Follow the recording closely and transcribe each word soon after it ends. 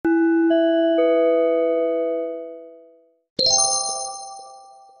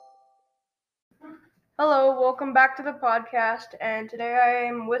Hello, welcome back to the podcast. And today I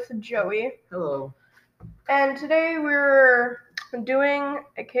am with Joey. Hello. And today we're doing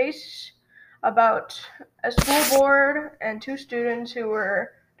a case about a school board and two students who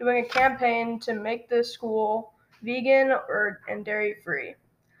were doing a campaign to make the school vegan and dairy free.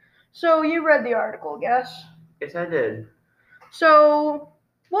 So you read the article, yes? Yes, I did. So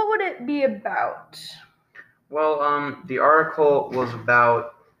what would it be about? Well, the article was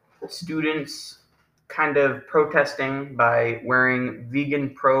about students kind of protesting by wearing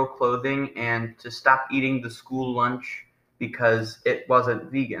vegan pro clothing and to stop eating the school lunch because it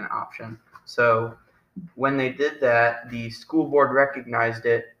wasn't vegan option. So when they did that, the school board recognized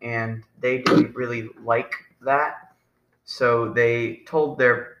it and they didn't really like that. So they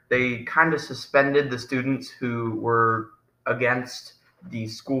kind of suspended the students who were against the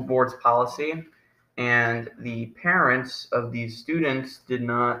school board's policy, and the parents of these students did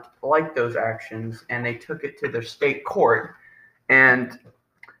not like those actions, and they took it to their state court, and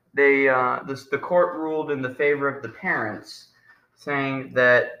the court ruled in the favor of the parents, saying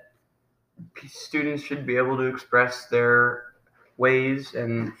that students should be able to express their ways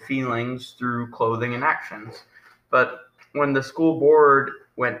and feelings through clothing and actions. But when the school board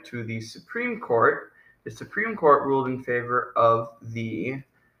went to the Supreme Court ruled in favor of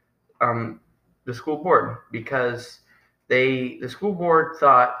um, the school board because the school board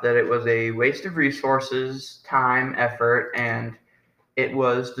thought that it was a waste of resources, time, effort, and it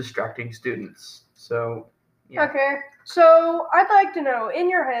was distracting students. So yeah. Okay, so I'd like to know, in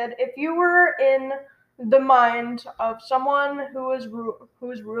your head, if you were in the mind of someone who's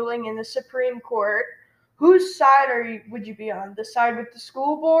ruling in the Supreme Court, whose side would you be on? The side with the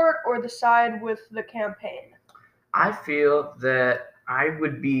school board or the side with the campaign? I feel that I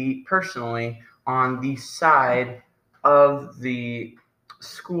would be personally on the side of the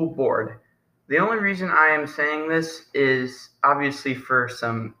school board. The only reason I am saying this is obviously for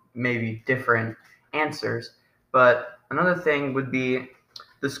some maybe different answers, but another thing would be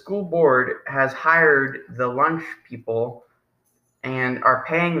the school board has hired the lunch people and are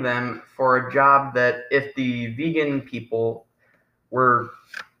paying them for a job that if the vegan people were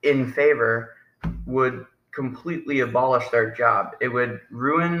in favor would completely abolish their job. It would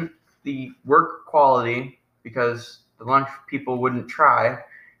ruin the work quality because the lunch people wouldn't try.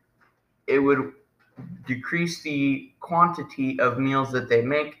 It would decrease the quantity of meals that they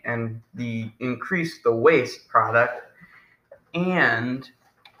make and increase the waste product. And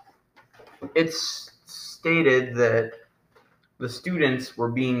it's stated that the students were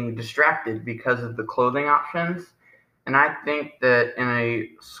being distracted because of the clothing options. And I think that in a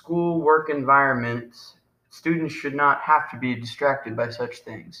school work environment, students should not have to be distracted by such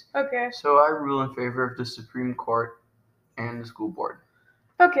things. Okay. So I rule in favor of the Supreme Court and the school board.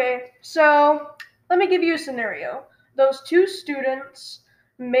 Okay, so let me give you a scenario. Those two students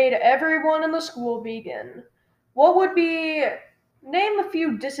made everyone in the school vegan. What would be, name a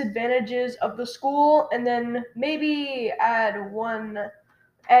few disadvantages of the school and then maybe add one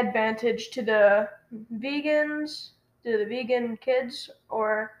advantage to the vegan kids,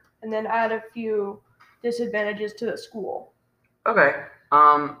 and then add a few disadvantages to the school. Okay.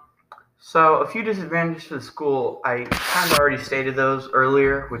 So a few disadvantages to the school, I kind of already stated those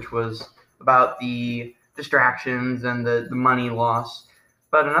earlier, which was about the distractions and the money loss.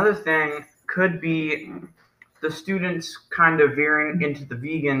 But another thing could be the students kind of veering into the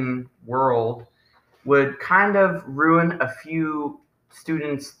vegan world would kind of ruin a few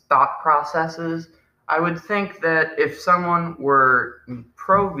students' thought processes. I would think that if someone were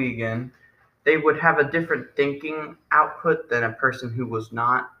pro vegan, they would have a different thinking output than a person who was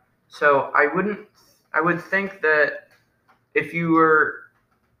not. So I would think that if you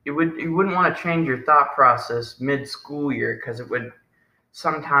wouldn't want to change your thought process mid school year because it would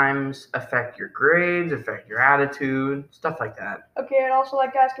sometimes affect your grades, affect your attitude, stuff like that. Okay, I'd also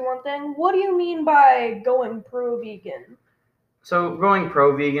like to ask you one thing. What do you mean by going pro-vegan? So going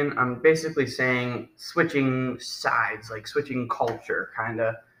pro vegan, I'm basically saying switching sides, like switching culture, kind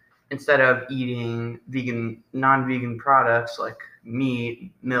of. Instead of eating non-vegan products like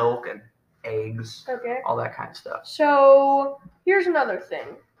meat, milk, and eggs, Okay. all that kind of stuff. So here's another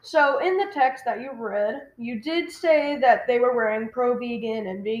thing. So in the text that you read, you did say that they were wearing pro-vegan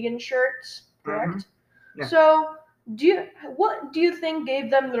and vegan shirts, correct? Mm-hmm. Yeah. So what do you think gave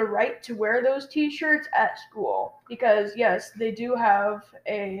them the right to wear those t-shirts at school? Because yes, they do have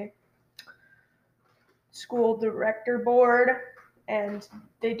a school director board and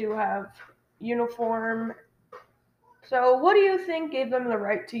they do have uniform. So what do you think gave them the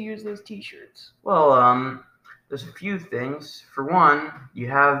right to use those t-shirts? Well, There's a few things. For one, you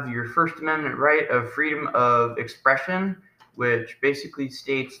have your First Amendment right of freedom of expression, which basically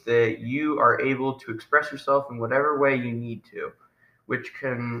states that you are able to express yourself in whatever way you need to, which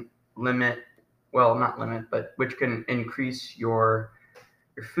can limit, well, not limit, but which can increase your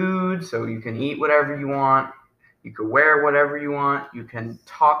food, so you can eat whatever you want, you can wear whatever you want, you can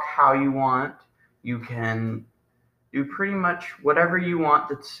talk how you want, you can do pretty much whatever you want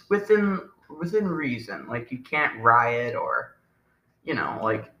that's within reason. Like you can't riot or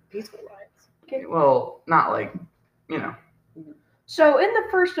like Peaceful riots. Okay. well, not like you know. So in the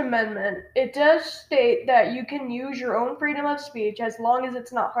First Amendment, it does state that you can use your own freedom of speech as long as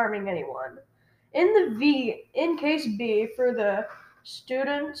it's not harming anyone. In case B, for the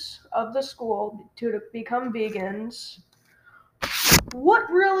students of the school to become vegans, what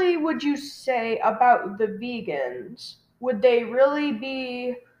really would you say about the vegans? Would they really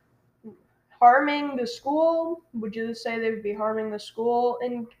be harming the school? Would you say they would be harming the school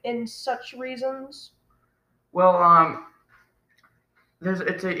in such reasons? Well,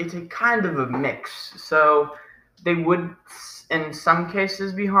 it's a kind of a mix. So they would in some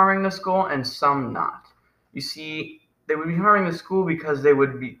cases be harming the school and some not. You see, they would be harming the school because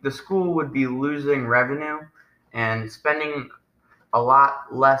the school would be losing revenue and spending a lot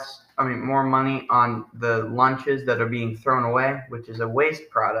less, more money on the lunches that are being thrown away, which is a waste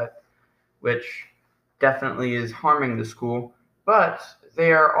product, which definitely is harming the school. But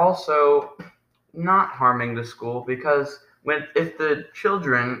they are also not harming the school because if the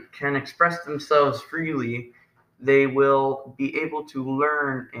children can express themselves freely, they will be able to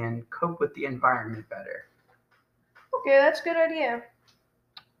learn and cope with the environment better. Okay, that's a good idea.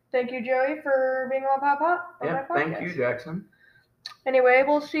 Thank you, Joey, for being on my podcast. Thank you, Jackson. Anyway,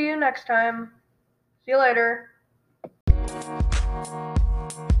 we'll see you next time. See you later.